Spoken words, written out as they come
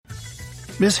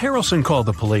Miss Harrelson called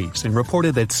the police and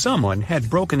reported that someone had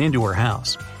broken into her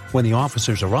house. When the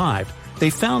officers arrived,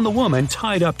 they found the woman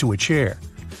tied up to a chair.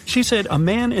 She said a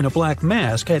man in a black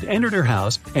mask had entered her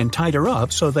house and tied her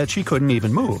up so that she couldn't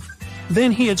even move.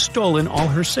 Then he had stolen all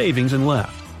her savings and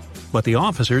left. But the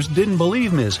officers didn't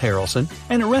believe Ms. Harrelson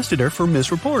and arrested her for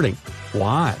misreporting.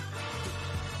 Why?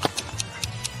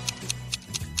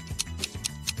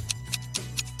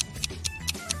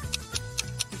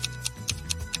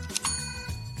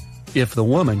 If the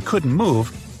woman couldn't move,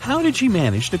 how did she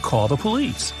manage to call the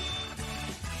police?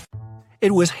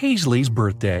 It was Hazley's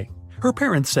birthday. Her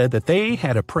parents said that they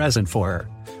had a present for her,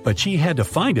 but she had to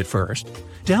find it first.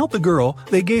 To help the girl,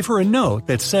 they gave her a note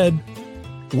that said,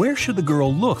 "Where should the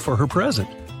girl look for her present?"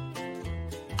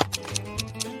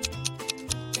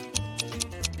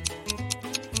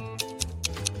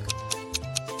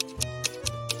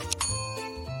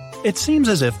 It seems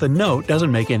as if the note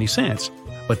doesn't make any sense,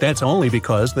 but that's only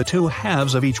because the two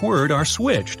halves of each word are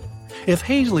switched. If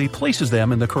Hazley places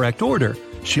them in the correct order,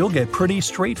 she'll get pretty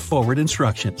straightforward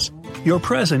instructions. Your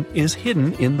present is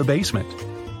hidden in the basement.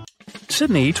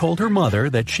 Sydney told her mother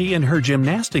that she and her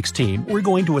gymnastics team were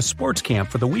going to a sports camp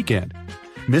for the weekend.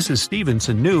 Mrs.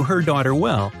 Stevenson knew her daughter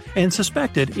well and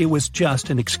suspected it was just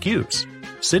an excuse.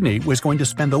 Sydney was going to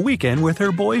spend the weekend with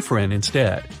her boyfriend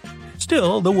instead.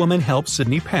 Still, the woman helped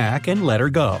Sydney pack and let her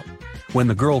go. When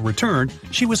the girl returned,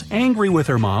 she was angry with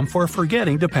her mom for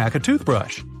forgetting to pack a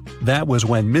toothbrush. That was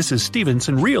when Mrs.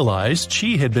 Stevenson realized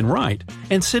she had been right,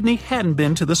 and Sydney hadn't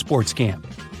been to the sports camp.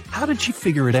 How did she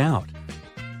figure it out?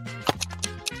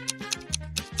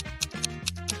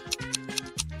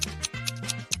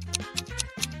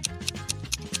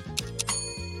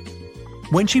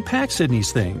 When she packed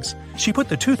Sydney's things, she put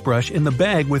the toothbrush in the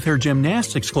bag with her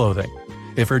gymnastics clothing.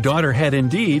 If her daughter had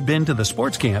indeed been to the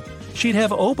sports camp, she'd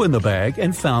have opened the bag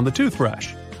and found the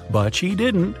toothbrush. But she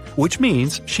didn't, which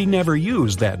means she never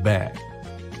used that bag.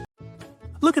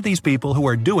 Look at these people who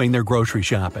are doing their grocery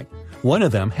shopping. One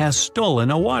of them has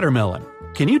stolen a watermelon.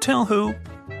 Can you tell who?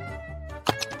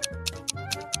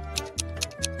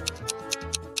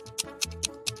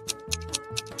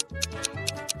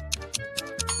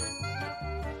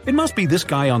 It must be this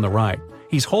guy on the right.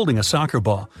 He's holding a soccer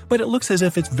ball, but it looks as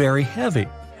if it's very heavy.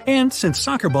 And since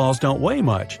soccer balls don't weigh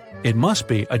much, it must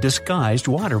be a disguised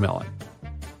watermelon.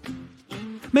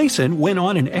 Mason went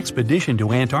on an expedition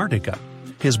to Antarctica.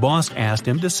 His boss asked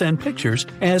him to send pictures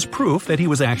as proof that he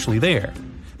was actually there.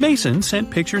 Mason sent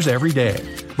pictures every day,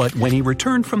 but when he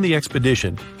returned from the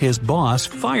expedition, his boss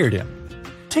fired him.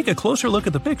 Take a closer look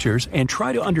at the pictures and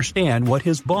try to understand what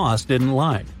his boss didn't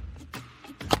like.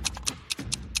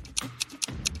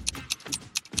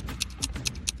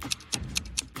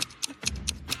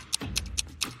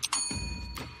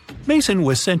 Mason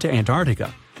was sent to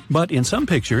Antarctica, but in some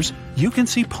pictures, you can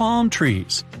see palm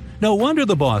trees. No wonder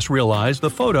the boss realized the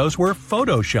photos were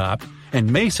photoshopped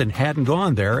and Mason hadn't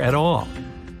gone there at all.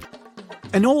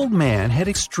 An old man had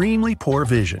extremely poor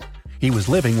vision. He was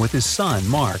living with his son,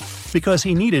 Mark, because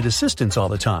he needed assistance all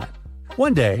the time.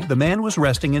 One day, the man was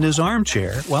resting in his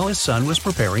armchair while his son was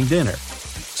preparing dinner.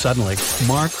 Suddenly,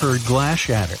 Mark heard glass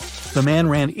shatter. The man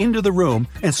ran into the room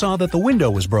and saw that the window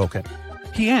was broken.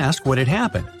 He asked what had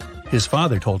happened. His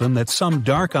father told him that some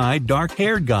dark-eyed,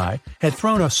 dark-haired guy had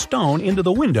thrown a stone into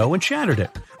the window and shattered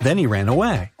it. Then he ran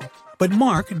away. But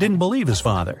Mark didn't believe his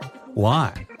father.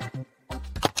 Why?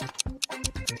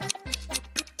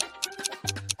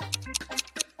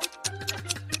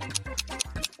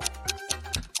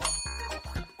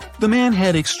 The man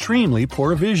had extremely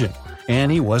poor vision,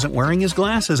 and he wasn't wearing his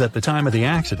glasses at the time of the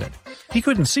accident. He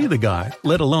couldn't see the guy,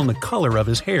 let alone the color of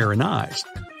his hair and eyes.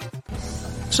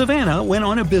 Savannah went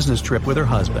on a business trip with her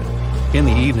husband. In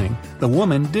the evening, the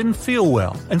woman didn't feel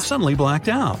well and suddenly blacked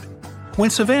out. When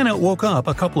Savannah woke up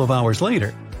a couple of hours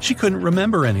later, she couldn't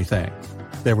remember anything.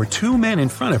 There were two men in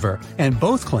front of her, and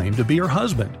both claimed to be her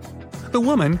husband. The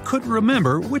woman couldn't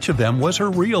remember which of them was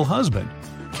her real husband.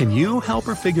 Can you help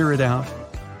her figure it out?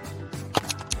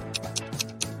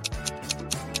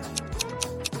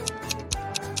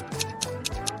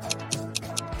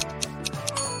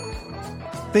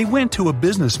 They went to a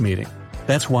business meeting.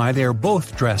 That's why they are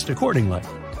both dressed accordingly.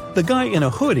 The guy in a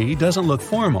hoodie doesn't look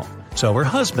formal, so her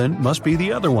husband must be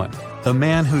the other one, the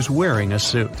man who's wearing a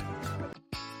suit.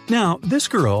 Now, this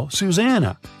girl,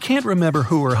 Susanna, can't remember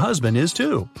who her husband is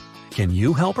too. Can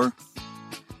you help her?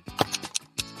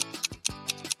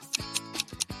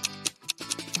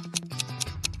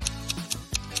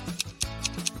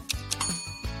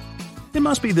 It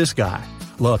must be this guy.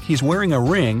 Look, he's wearing a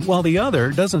ring while the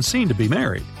other doesn't seem to be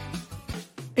married.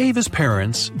 Ava's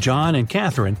parents, John and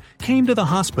Catherine, came to the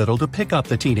hospital to pick up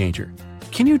the teenager.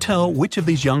 Can you tell which of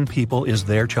these young people is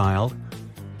their child?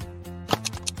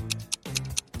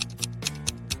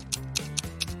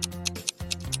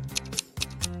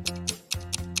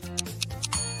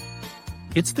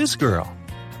 It's this girl.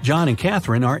 John and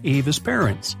Catherine are Ava's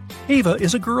parents. Ava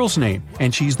is a girl's name,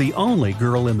 and she's the only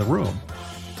girl in the room.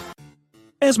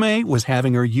 Esme was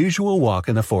having her usual walk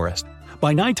in the forest.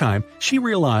 By nighttime, she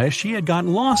realized she had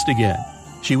gotten lost again.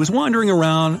 She was wandering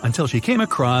around until she came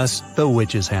across the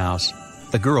witch's house.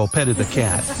 The girl petted the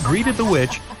cat, greeted the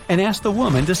witch, and asked the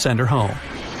woman to send her home.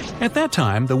 At that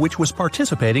time, the witch was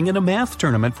participating in a math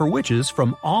tournament for witches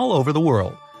from all over the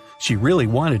world. She really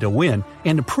wanted to win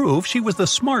and to prove she was the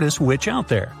smartest witch out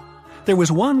there. There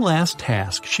was one last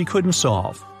task she couldn't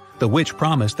solve. The witch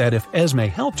promised that if Esme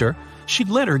helped her, she'd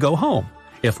let her go home.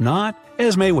 If not,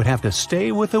 Esme would have to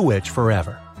stay with the witch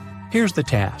forever. Here's the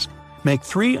task. Make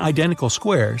 3 identical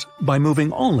squares by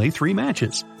moving only 3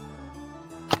 matches.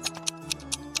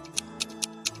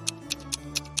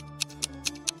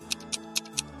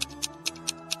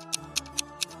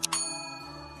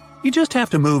 You just have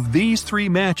to move these 3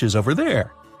 matches over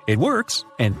there. It works,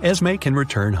 and Esme can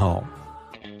return home.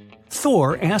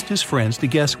 Thor asked his friends to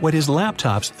guess what his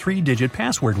laptop's 3-digit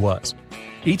password was.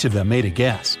 Each of them made a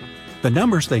guess. The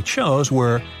numbers they chose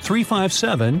were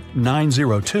 357,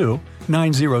 902,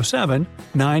 907,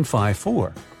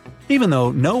 954. Even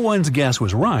though no one's guess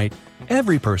was right,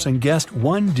 every person guessed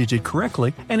 1 digit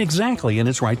correctly and exactly in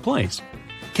its right place.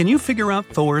 Can you figure out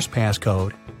Thor's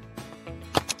passcode?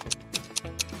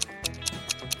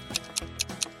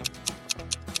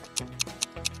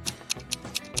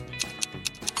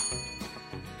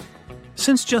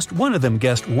 Since just one of them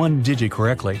guessed 1 digit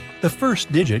correctly, the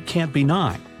first digit can't be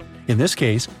 9. In this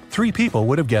case, 3 people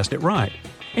would have guessed it right,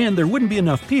 and there wouldn't be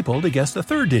enough people to guess the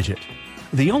third digit.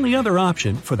 The only other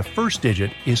option for the first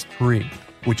digit is 3,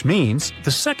 which means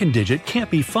the second digit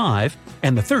can't be 5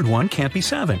 and the third one can't be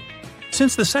 7.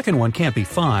 Since the second one can't be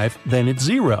 5, then it's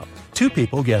 0. 2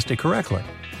 people guessed it correctly.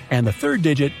 And the third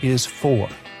digit is 4.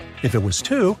 If it was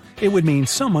 2, it would mean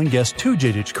someone guessed 2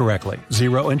 digits correctly,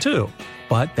 0 and 2.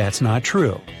 But that's not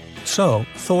true. So,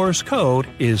 Thor's code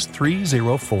is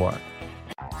 304.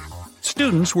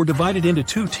 Students were divided into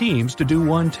 2 teams to do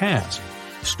one task.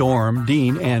 Storm,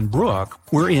 Dean, and Brooke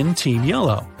were in Team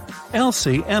Yellow.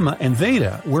 Elsie, Emma, and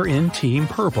Veda were in Team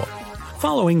Purple.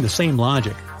 Following the same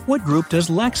logic, what group does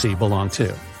Lexi belong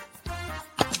to?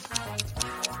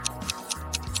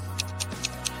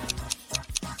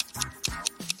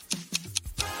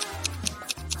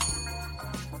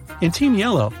 In Team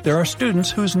Yellow, there are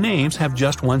students whose names have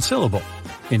just 1 syllable.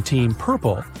 In Team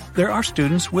Purple, there are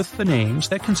students with the names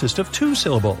that consist of 2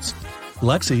 syllables.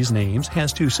 Lexi's name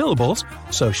has 2 syllables,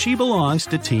 so she belongs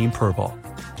to Team Purple.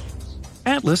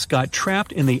 Atlas got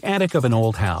trapped in the attic of an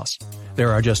old house.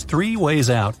 There are just 3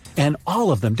 ways out, and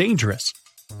all of them dangerous.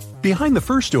 Behind the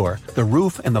first door, the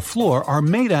roof and the floor are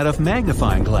made out of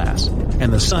magnifying glass,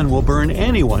 and the sun will burn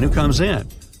anyone who comes in.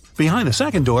 Behind the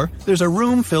second door, there's a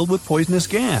room filled with poisonous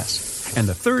gas, and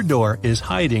the third door is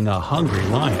hiding a hungry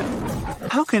lion.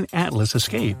 How can Atlas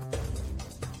escape?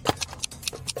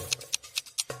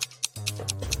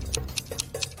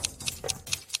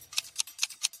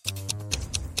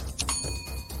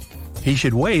 He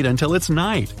should wait until it's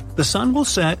night. The sun will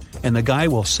set, and the guy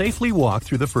will safely walk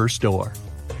through the first door.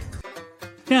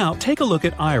 Now, take a look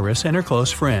at Iris and her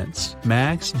close friends,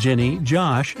 Max, Ginny,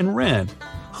 Josh, and Ren.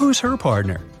 Who's her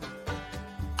partner?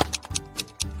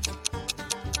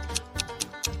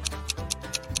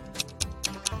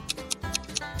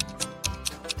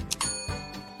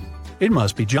 It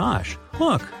must be Josh.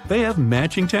 Look, they have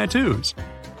matching tattoos.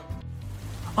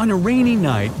 On a rainy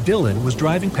night, Dylan was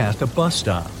driving past a bus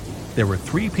stop. There were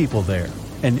 3 people there: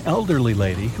 an elderly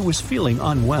lady who was feeling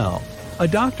unwell, a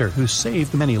doctor who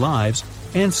saved many lives,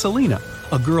 and Selena,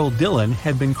 a girl Dylan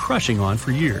had been crushing on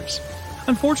for years.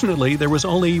 Unfortunately, there was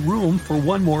only room for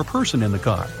 1 more person in the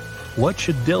car. What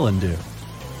should Dylan do?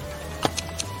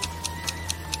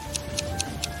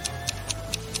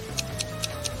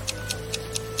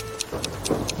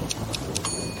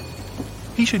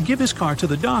 He should give his car to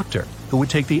the doctor, who would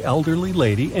take the elderly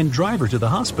lady and drive her to the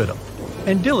hospital.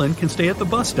 And Dylan can stay at the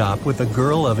bus stop with the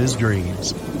girl of his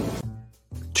dreams.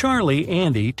 Charlie,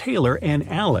 Andy, Taylor, and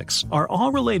Alex are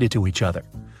all related to each other,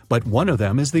 but one of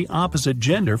them is the opposite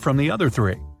gender from the other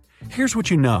 3. Here's what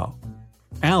you know.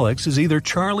 Alex is either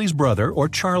Charlie's brother or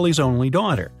Charlie's only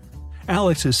daughter.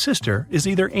 Alex's sister is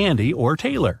either Andy or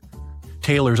Taylor.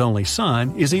 Taylor's only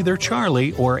son is either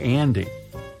Charlie or Andy.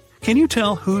 Can you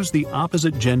tell who's the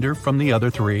opposite gender from the other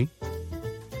 3?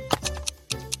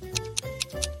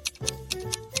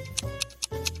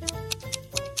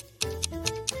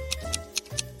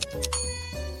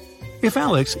 If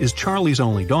Alex is Charlie's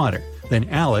only daughter, then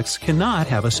Alex cannot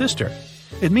have a sister.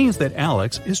 It means that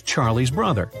Alex is Charlie's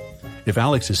brother. If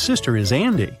Alex's sister is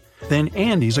Andy, then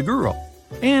Andy's a girl.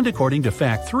 And according to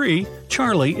Fact 3,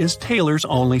 Charlie is Taylor's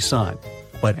only son.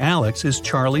 But Alex is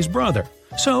Charlie's brother.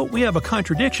 So we have a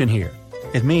contradiction here.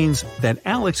 It means that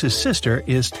Alex's sister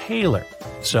is Taylor.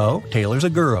 So Taylor's a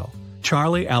girl.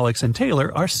 Charlie, Alex, and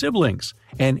Taylor are siblings.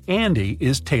 And Andy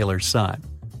is Taylor's son.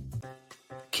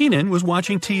 Keenan was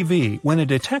watching TV when a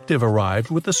detective arrived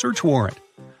with a search warrant.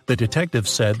 The detective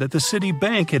said that the city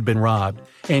bank had been robbed,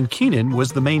 and Keenan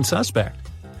was the main suspect.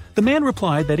 The man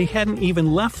replied that he hadn't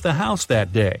even left the house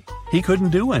that day. He couldn't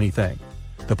do anything.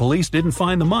 The police didn't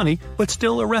find the money, but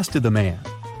still arrested the man.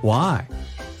 Why?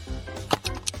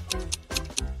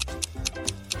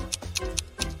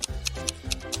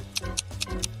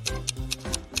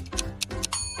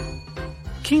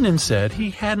 Keenan said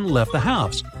he hadn't left the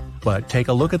house. But take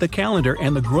a look at the calendar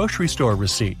and the grocery store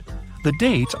receipt. The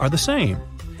dates are the same.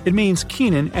 It means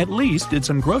Keenan at least did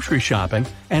some grocery shopping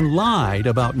and lied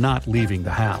about not leaving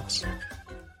the house.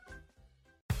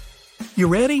 You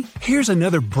ready? Here's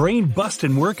another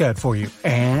brain-busting workout for you.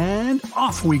 And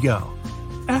off we go.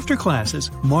 After classes,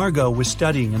 Margot was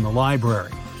studying in the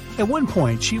library. At one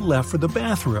point, she left for the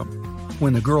bathroom.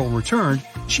 When the girl returned,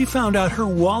 she found out her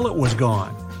wallet was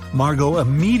gone. Margot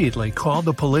immediately called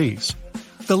the police.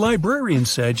 The librarian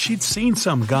said she'd seen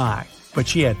some guy, but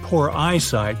she had poor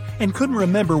eyesight and couldn't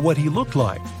remember what he looked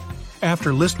like.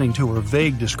 After listening to her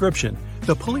vague description,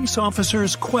 the police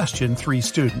officers questioned 3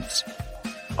 students.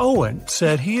 Owen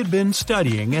said he had been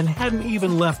studying and hadn't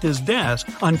even left his desk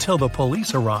until the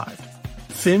police arrived.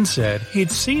 Finn said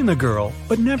he'd seen the girl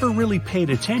but never really paid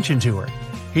attention to her.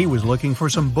 He was looking for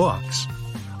some books.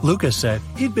 Lucas said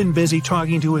he'd been busy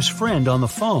talking to his friend on the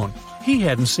phone. He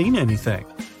hadn't seen anything.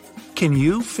 Can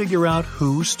you figure out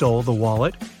who stole the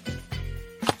wallet?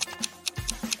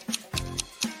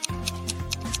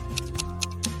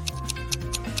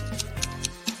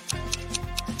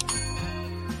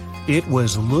 It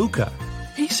was Luca.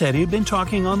 He said he'd been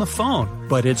talking on the phone,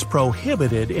 but it's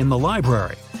prohibited in the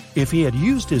library. If he had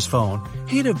used his phone,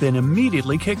 he'd have been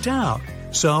immediately kicked out.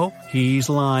 So he's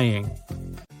lying.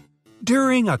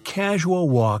 During a casual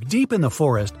walk deep in the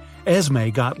forest, Esme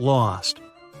got lost.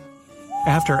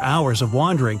 After hours of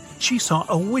wandering, she saw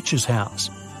a witch's house.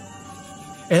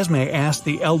 Esme asked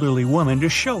the elderly woman to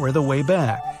show her the way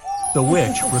back. The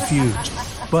witch refused,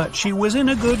 but she was in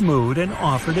a good mood and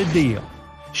offered a deal.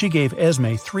 She gave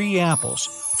Esme 3 apples.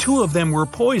 2 of them were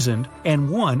poisoned and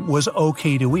 1 was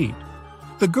okay to eat.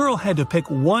 The girl had to pick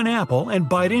 1 apple and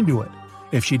bite into it.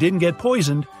 If she didn't get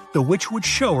poisoned, the witch would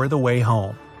show her the way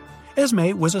home.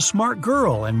 Esme was a smart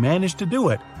girl and managed to do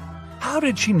it. How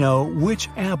did she know which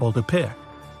apple to pick?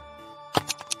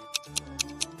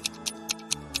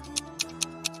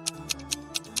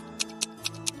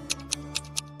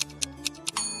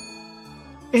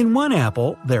 In one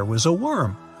apple, there was a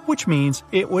worm, which means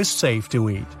it was safe to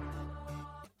eat.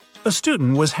 A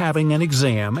student was having an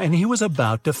exam and he was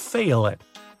about to fail it.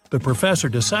 The professor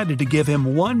decided to give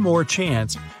him one more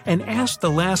chance and asked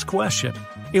the last question.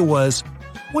 It was,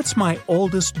 "What's my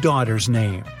oldest daughter's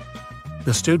name?"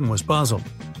 The student was puzzled.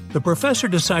 The professor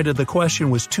decided the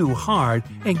question was too hard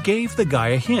and gave the guy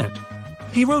a hint.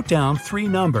 He wrote down 3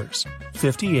 numbers,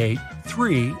 58,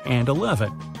 3, and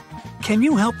 11. Can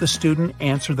you help the student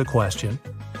answer the question?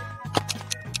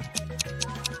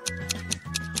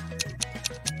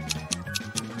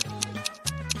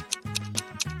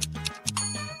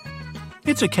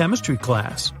 It's a chemistry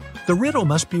class. The riddle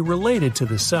must be related to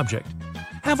this subject.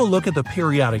 Have a look at the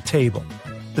periodic table.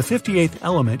 The 58th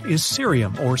element is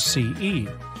cerium, or Ce.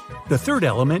 The 3rd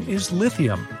element is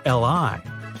lithium, Li.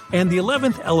 And the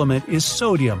 11th element is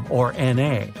sodium, or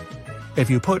Na. If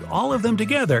you put all of them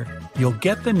together, you'll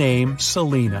get the name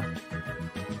Selena.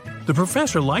 The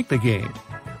professor liked the game.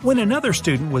 When another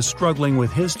student was struggling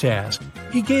with his task,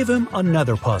 he gave him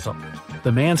another puzzle.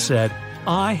 The man said,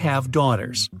 "I have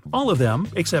daughters. All of them,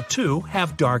 except 2,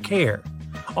 have dark hair.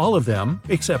 All of them,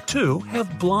 except 2,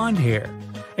 have blonde hair.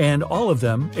 And all of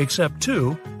them, except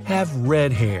 2, have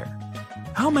red hair.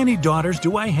 How many daughters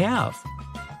do I have?"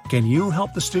 Can you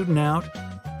help the student out?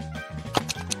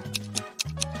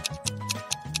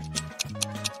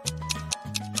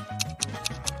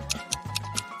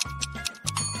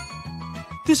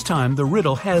 This time, the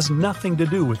riddle has nothing to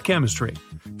do with chemistry.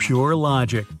 Pure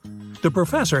logic. The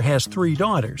professor has 3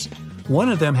 daughters. One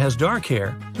of them has dark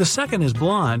hair, the second is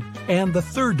blonde, and the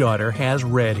 3rd daughter has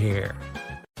red hair.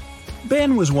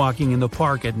 Ben was walking in the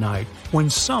park at night when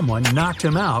someone knocked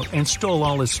him out and stole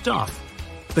all his stuff.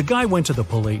 The guy went to the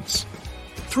police.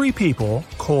 3 people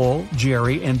Cole,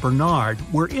 Jerry, and Bernard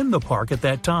were in the park at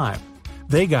that time.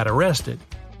 They got arrested.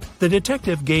 The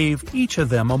detective gave each of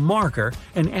them a marker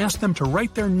and asked them to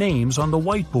write their names on the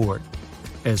whiteboard.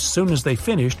 As soon as they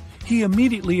finished, he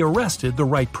immediately arrested the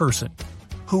right person.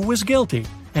 Who was guilty,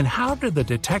 and how did the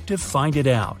detective find it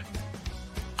out?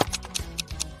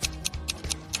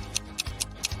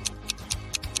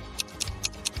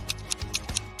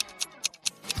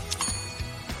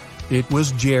 It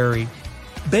was Jerry.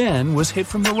 Ben was hit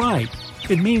from the right.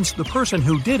 It means the person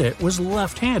who did it was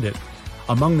left-handed.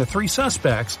 Among the three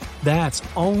suspects, that's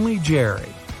only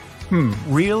Jerry.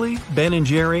 Really? Ben and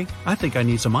Jerry? I think I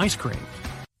need some ice cream.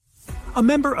 A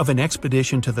member of an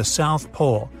expedition to the South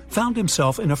Pole found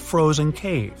himself in a frozen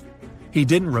cave. He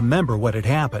didn't remember what had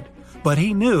happened, but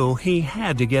he knew he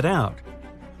had to get out.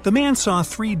 The man saw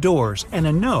 3 doors and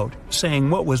a note saying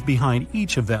what was behind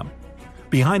each of them.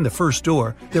 Behind the first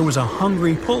door, there was a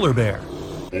hungry polar bear.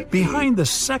 Behind the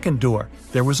second door,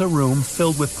 there was a room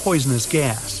filled with poisonous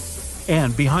gas.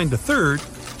 And behind the third,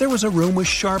 there was a room with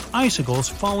sharp icicles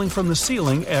falling from the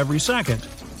ceiling every second.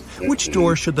 Which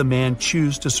door should the man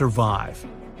choose to survive?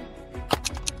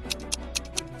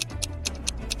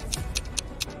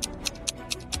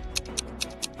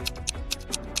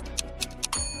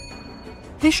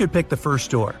 He should pick the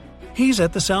first door. He's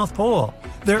at the South Pole.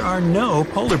 There are no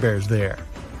polar bears there.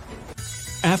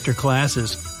 After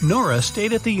classes, Nora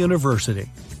stayed at the university.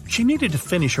 She needed to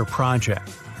finish her project.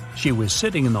 She was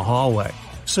sitting in the hallway.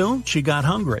 Soon she got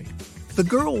hungry. The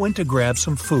girl went to grab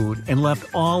some food and left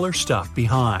all her stuff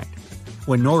behind.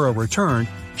 When Nora returned,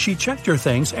 she checked her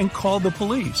things and called the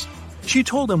police. She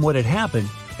told them what had happened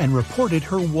and reported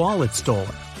her wallet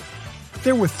stolen.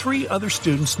 There were 3 other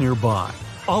students nearby.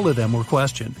 All of them were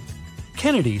questioned.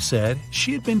 Kennedy said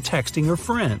she had been texting her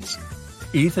friends.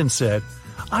 Ethan said,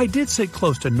 "I did sit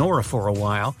close to Nora for a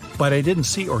while, but I didn't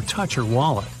see or touch her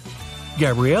wallet."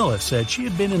 Gabriella said she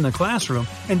had been in the classroom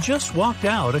and just walked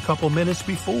out a couple minutes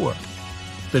before.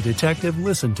 The detective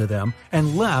listened to them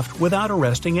and left without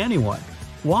arresting anyone.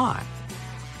 Why?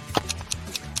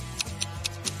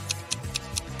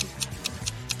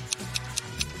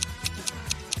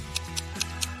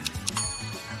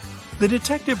 The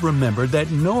detective remembered that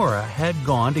Nora had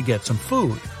gone to get some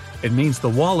food. It means the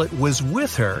wallet was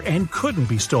with her and couldn't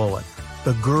be stolen.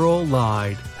 The girl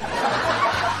lied.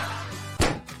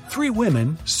 3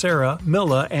 women, Sarah,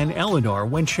 Milla, and Eleanor,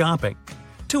 went shopping.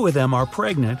 2 of them are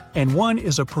pregnant, and 1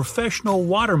 is a professional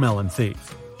watermelon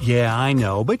thief. Yeah, I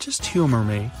know, but just humor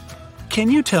me. Can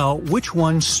you tell which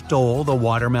one stole the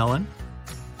watermelon?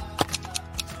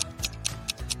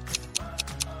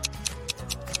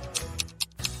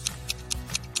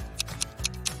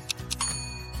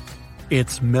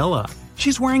 It's Milla.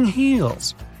 She's wearing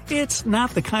heels. It's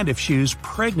not the kind of shoes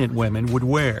pregnant women would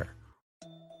wear.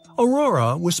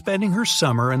 Aurora was spending her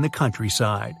summer in the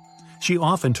countryside. She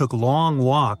often took long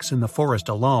walks in the forest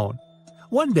alone.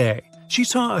 One day, she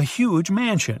saw a huge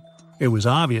mansion. It was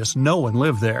obvious no one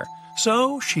lived there,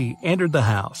 so she entered the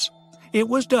house. It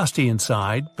was dusty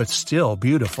inside, but still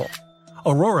beautiful.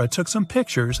 Aurora took some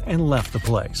pictures and left the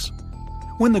place.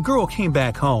 When the girl came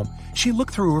back home, she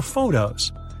looked through her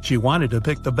photos. She wanted to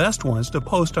pick the best ones to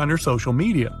post on her social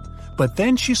media, but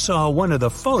then she saw one of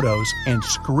the photos and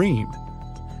screamed.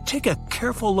 Take a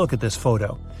careful look at this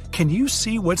photo. Can you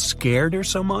see what scared her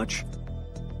so much?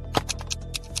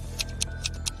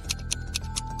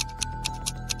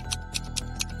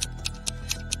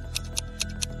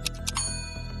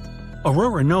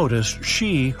 Aurora noticed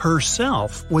she,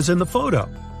 herself, was in the photo.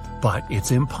 But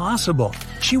it's impossible.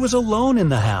 She was alone in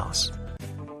the house.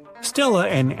 Stella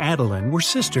and Adeline were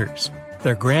sisters.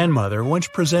 Their grandmother once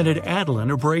presented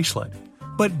Adeline a bracelet.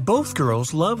 But both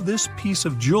girls loved this piece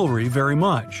of jewelry very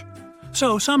much.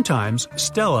 So sometimes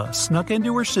Stella snuck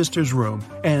into her sister's room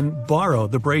and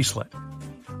borrowed the bracelet.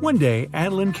 One day,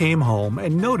 Adeline came home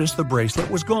and noticed the bracelet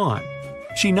was gone.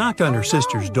 She knocked on her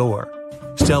sister's door.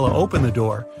 Stella opened the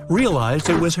door, realized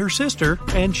it was her sister,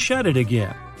 and shut it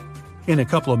again. In a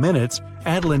couple of minutes,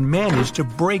 Adeline managed to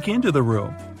break into the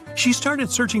room. She started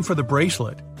searching for the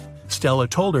bracelet. Stella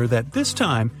told her that this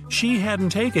time she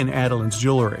hadn't taken Adeline's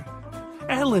jewelry.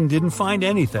 Adeline didn't find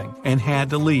anything and had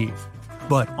to leave.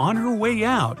 But on her way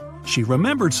out, she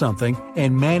remembered something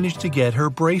and managed to get her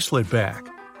bracelet back.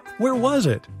 Where was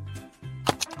it?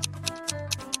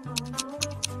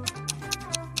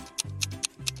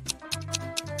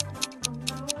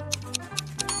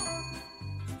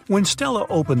 When Stella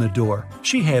opened the door,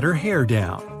 she had her hair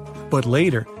down. But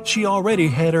later, she already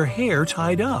had her hair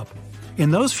tied up. In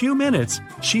those few minutes,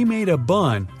 she made a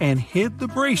bun and hid the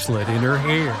bracelet in her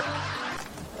hair.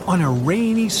 On a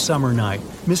rainy summer night,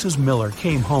 Mrs. Miller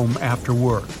came home after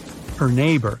work. Her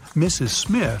neighbor, Mrs.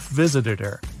 Smith, visited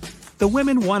her. The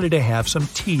women wanted to have some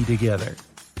tea together.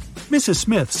 Mrs.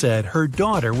 Smith said her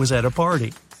daughter was at a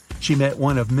party. She met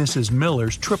one of Mrs.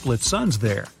 Miller's triplet sons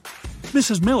there.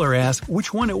 Mrs. Miller asked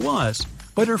which one it was,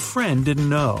 but her friend didn't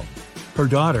know. Her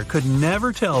daughter could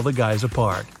never tell the guys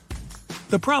apart.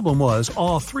 The problem was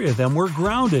all three of them were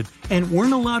grounded and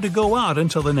weren't allowed to go out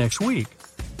until the next week.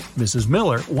 Mrs.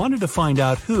 Miller wanted to find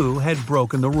out who had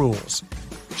broken the rules.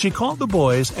 She called the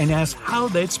boys and asked how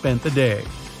they'd spent the day.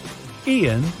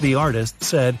 Ian, the artist,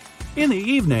 said, "In the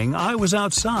evening, I was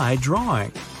outside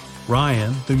drawing."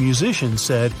 Ryan, the musician,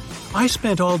 said, "I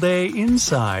spent all day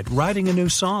inside writing a new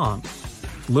song."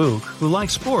 Luke, who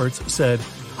likes sports, said,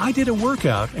 "I did a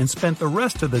workout and spent the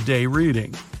rest of the day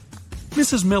reading."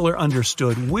 Mrs. Miller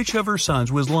understood which of her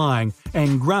sons was lying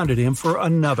and grounded him for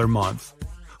another month.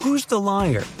 Who's the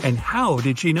liar, and how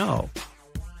did she know?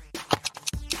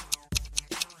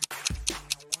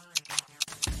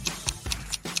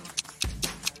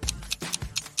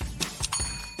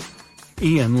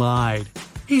 Ian lied.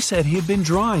 He said he'd been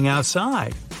drawing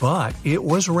outside, but it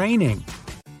was raining.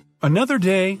 Another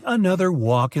day, another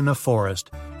walk in the forest,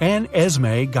 and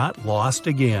Esme got lost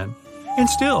again. And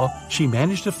still, she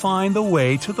managed to find the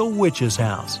way to the witch's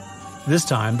house. This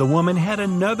time, the woman had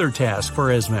another task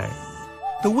for Esme.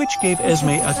 The witch gave Esme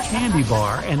a candy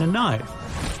bar and a knife.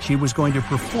 She was going to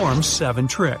perform 7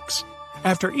 tricks.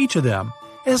 After each of them,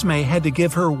 Esme had to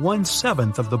give her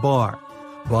 1/7 of the bar.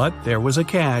 But there was a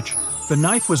catch. The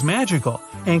knife was magical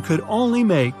and could only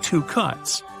make 2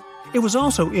 cuts. It was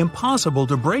also impossible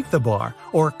to break the bar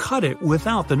or cut it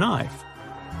without the knife.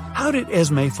 How did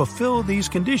Esme fulfill these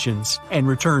conditions and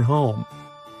return home?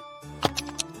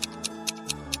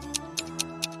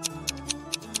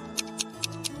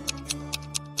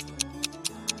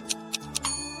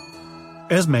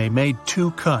 Esme made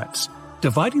 2 cuts,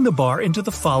 dividing the bar into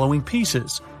the following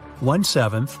pieces: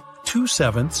 1/7,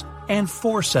 2/7, and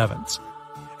 4/7.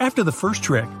 After the first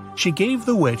trick, she gave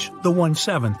the witch the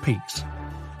 1/7 piece.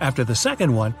 After the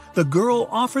second one, the girl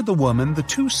offered the woman the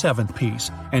 2/7 piece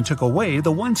and took away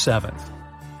the 1/7.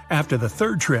 After the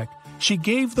third trick, she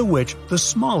gave the witch the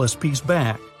smallest piece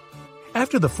back.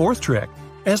 After the fourth trick,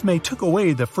 Esme took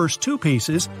away the first 2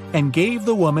 pieces and gave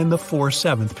the woman the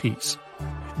 4/7 piece.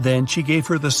 Then she gave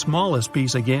her the smallest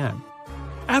piece again.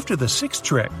 After the sixth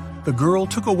trick, the girl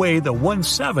took away the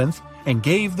 1/7 and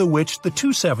gave the witch the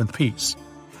 2/7 piece.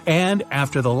 And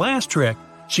after the last trick,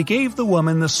 she gave the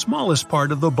woman the smallest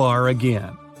part of the bar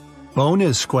again.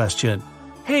 Bonus question.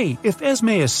 Hey, if Esme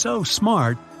is so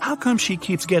smart, how come she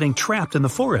keeps getting trapped in the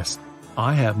forest?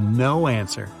 I have no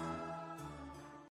answer.